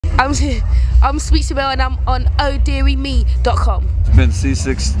I'm Speech Debelle and I'm on ohdearieme.com. It's been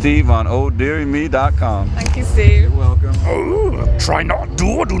Seasick Steve on ohdearieme.com. Thank you, Steve. You're welcome. Oh, try not, do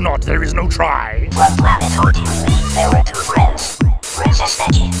or do not, there is no try. One planet or two, there were two friends, Princess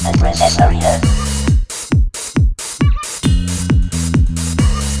Becki and Princess Marina.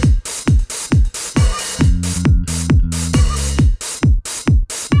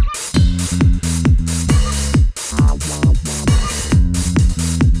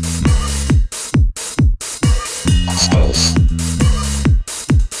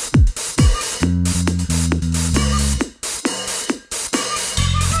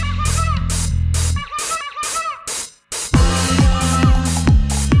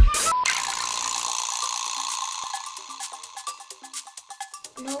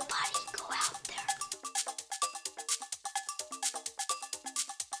 Nobody go out there.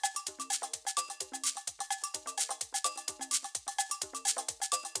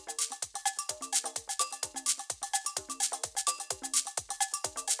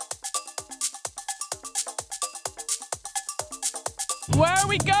 Where are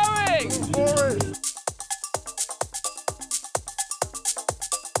we going?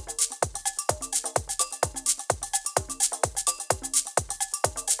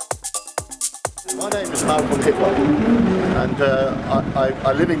 My name is Malcolm Hitler, and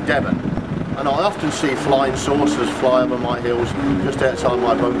I live in Devon, and I often see flying saucers fly over my hills just outside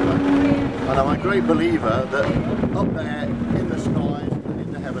my bungalow. And I'm a great believer that up there in the skies and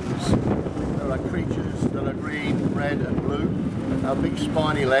in the heavens there are creatures that are green, red and blue, have big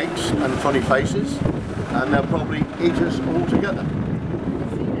spiny legs and funny faces, and they'll probably eat us all together.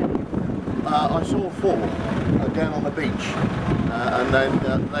 I saw four down on the beach, and then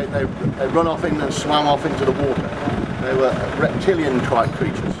they run off in and swam off into the water. They were reptilian-type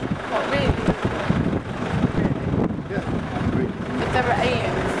creatures. What, really? Yeah, really. If there were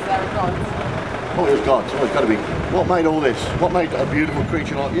aliens, is there a god? Oh, there's gods. Oh, it's got to be. What made all this? What made a beautiful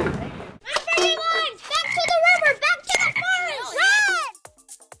creature like you?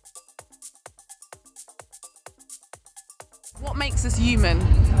 What makes us human?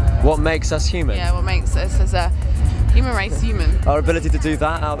 What makes us human? Yeah, what makes us as a human race human? Our ability to do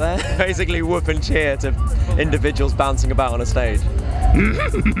that out there. Basically whoop and cheer to individuals bouncing about on a stage.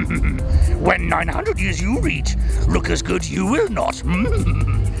 When 900 years you reach, look as good you will not.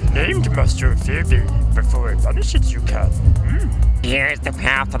 Named Master of Fear before it punishes you can. Here is the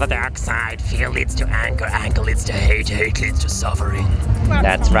path to the dark side. Fear leads to anger, anger leads to hate, hate leads to suffering.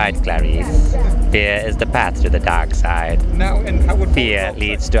 That's right, Clarice. Fear is the path to the dark side. Fear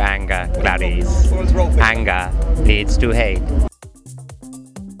leads to anger, Clarice. Anger leads to hate.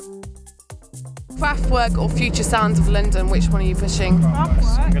 Craftwork or future sounds of London, which one are you pushing?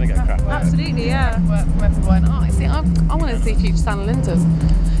 Craftwork. I'm going to go Craftwork. Absolutely, yeah. Everyone. Oh, see, I want to see future sound of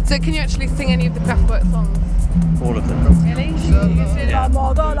London. So can you actually sing any of the Craftwork songs? All of them. Really? Yeah.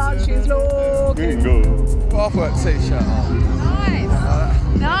 She's looking. Craftwork t-shirt.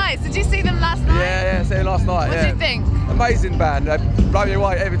 Nice. Nice. Did you see them last night? Yeah, see them last night. What do you think? Amazing band. They blow me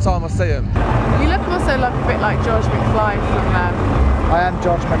away every time I see them. You look also like a bit like George McFly from. I am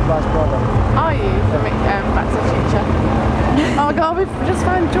George McFly's brother. Are you from Back to the Future? Oh my God, we've just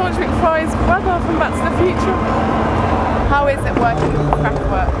found George McFly's brother from Back to the Future. How is it working with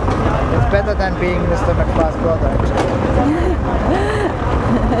Craftwork? It's better than being Mr. McFly's brother, actually.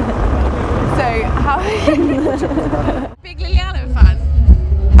 So, how are you? Big Liliana fan?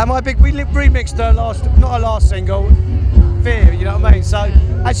 Am I big? We remixed her last, not her last single, Fear, you know what I mean? So,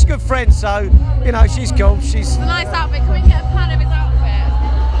 and she's a good friend, so, you know, she's cool. She's a nice outfit. Can we get a pan of his outfit?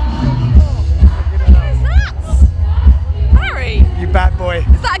 What is that? Harry? You bad boy.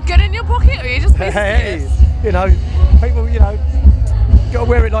 Is that good in your pocket or are you just being serious? You know, people, you know, gotta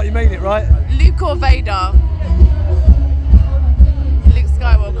wear it like you mean it, right? Luke or Vader? Luke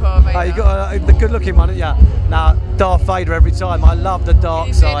Skywalker or Vader? You got the good looking one, haven't you? Nah, Darth Vader every time. I love the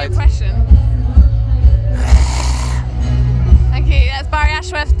dark side. An impression. Thank you, that's Barry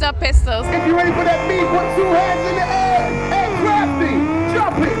Ashworth, Dub Pistols. If you're ready for that beat, put two hands in the air and crafty.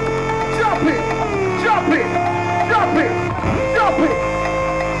 Jump it, jump it, jump it, jump it, jump it.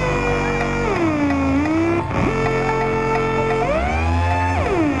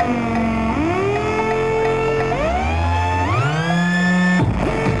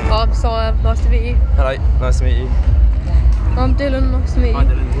 I'm Sam, nice to meet you. Hello, nice to meet you. I'm Dylan, nice to meet you. Hi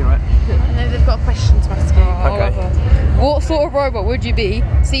Dylan, you right? And then they've got a question to ask you. Okay. What sort of robot would you be?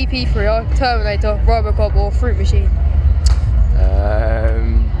 CP3, Terminator, Robocop or Fruit Machine?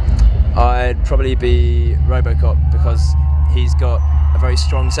 I'd probably be Robocop because he's got a very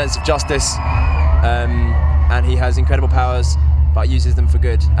strong sense of justice and he has incredible powers but uses them for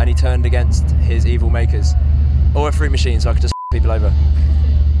good, and he turned against his evil makers. Or a fruit machine, so I could just people over.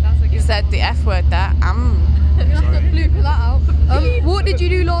 You said the F word there. You're gonna have to blooper that out. What did you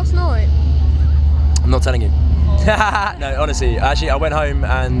do last night? I'm not telling you. No, honestly, actually, I went home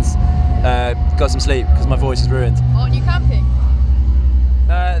and got some sleep because my voice is ruined. Aren't you camping?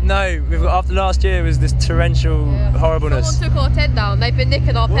 No, after last year was this torrential horribleness. Someone took our tent down. They've been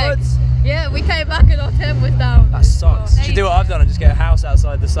nicking our pegs. Yeah, we came back and our tent was down. That sucks. You should do what I've done and just get a house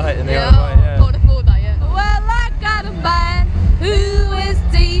outside the site in the other way. Yeah. Can't afford that yet. Well, I got a man who is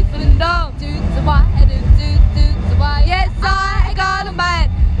deep and dumb. Yes, I got a man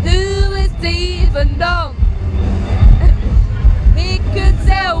who is deep and dumb. He could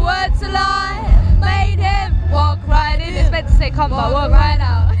say a word to lie, made him walk right in. It's meant to say come by, walk right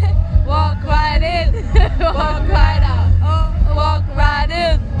out. Walk right in, walk right out. Oh, walk right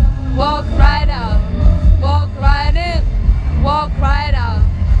in, walk right out. Walk right in, walk right out.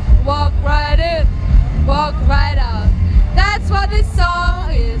 Walk right in, walk right out. That's what this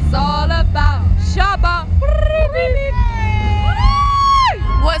song is all about. Shabba.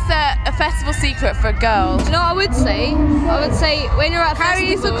 What's a festival secret for a girl? Do you know what I would say? I would say when you're at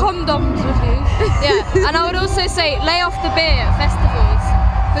Carry festival, some condoms with you. Yeah, and I would also say lay off the beer at festivals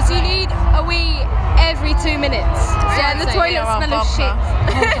because you need a wee every 2 minutes. Yeah, and the toilet smell of shit.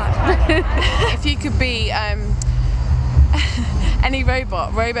 If you could be any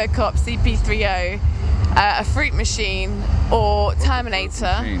robot, Robocop, CP30, a fruit machine, or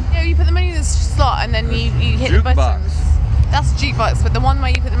Terminator. Yeah, you put the money in the slot and then you hit the buttons. That's a jukebox, but the one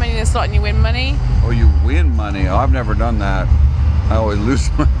where you put the money in the slot and you win money. Oh, you win money? Oh, I've never done that. I always lose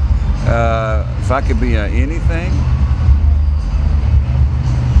money. If I could be anything,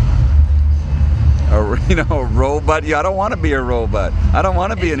 a robot. Yeah, I don't want to be a robot. I don't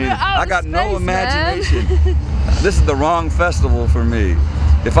want to be I got no imagination. This is the wrong festival for me.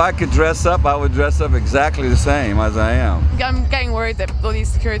 If I could dress up, I would dress up exactly the same as I am. I'm getting worried that all these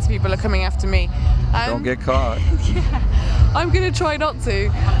security people are coming after me. Don't get caught. Yeah, I'm going to try not to. Do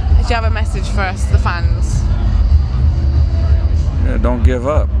you have a message for us, the fans? Yeah, don't give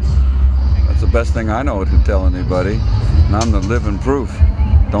up. That's the best thing I know to tell anybody. And I'm the living proof.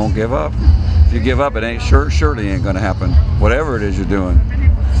 Don't give up. If you give up, it ain't surely ain't going to happen. Whatever it is you're doing.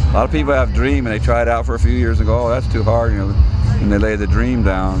 A lot of people have a dream and they try it out for a few years and go, oh, that's too hard, and they lay the dream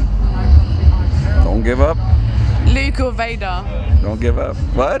down. Don't give up. Luke or Vader? Don't give up.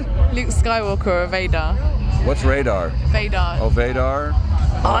 What? Luke Skywalker or Vader? What's radar? Vader. Oh, Vader?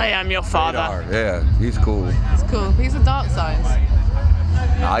 I am your father. Vader. Yeah, he's cool. He's cool. He's a dark side.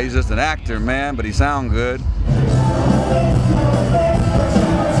 Nah, he's just an actor, man, but he sounds good.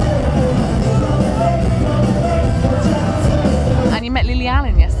 And you met Lily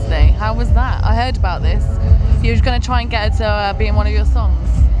Allen yesterday. How was that? I heard about this. You were going to try and get her to be in one of your songs.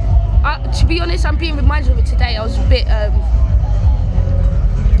 To be honest, I'm being reminded of it today. I was a bit, you know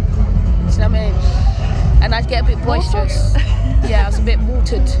what I mean? And I get a bit boisterous. Yeah, I was a bit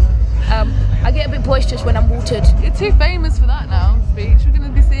watered. I get a bit boisterous when I'm watered. You're too famous for that now, Speech. We're going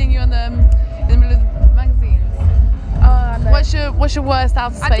to be seeing you on in the middle of the magazines. No. What's your worst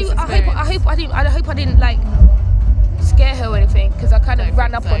out of space experience? I hope I didn't like scare her or anything, because I kind of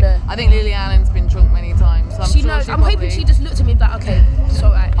ran up on her. I think Lily Allen's been drunk many times. So she knows. I'm hoping she just looked at me like, okay, it's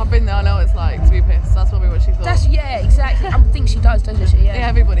alright. I've been there. I know what it's like to be pissed. That's probably what she thought. Yeah, exactly. I think she does, doesn't she? Yeah. Yeah,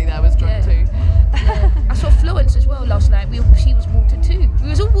 everybody there was drunk too. Yeah. I saw Florence as well last night. She was watered too. We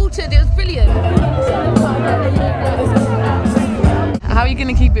was all watered. It was brilliant. How are you going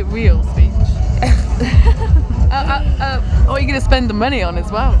to keep it real, Speech? Or are you going to spend the money on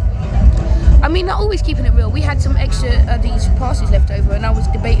as well? I mean, not always keeping it real. We had some extra these passes left over, and I was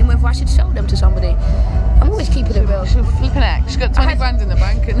debating whether I should sell them to somebody. I'm always keeping it real. She's flipping it. She's got 20 grand in the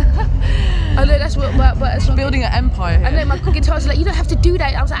bank, and I know that's what. But it's building an empire here. I know my guitarist was like, you don't have to do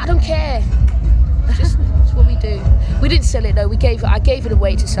that. I was like, I don't care. Just that's what we do. We didn't sell it though. I gave it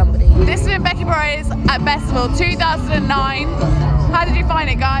away to somebody. This has been Becki Burrows at Bestival 2009. How did you find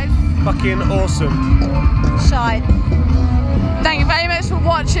it, guys? Fucking awesome. Shine. Thank you very much for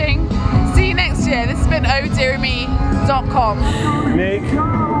watching. See you next year. This has been ohdearme.com. Nick,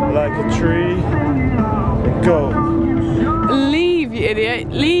 like a tree, and go. Leave, you idiot.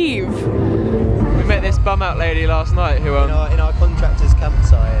 Leave. We met this bum out lady last night who in our contractor's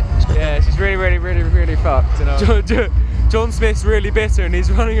campsite. Yeah, she's really fucked. You know? John Smith's really bitter and he's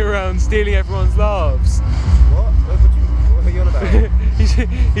running around stealing everyone's laughs. What? What are you on about?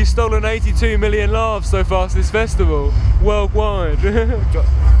 He's stolen 82 million laughs so far this festival, worldwide.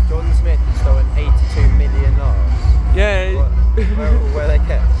 John Smith has stolen 82 million laughs? Yeah. Where are they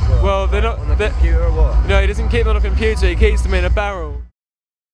kept? What? or well, they're not on the they're, computer or what? No, he doesn't keep them on a computer. He keeps them in a barrel.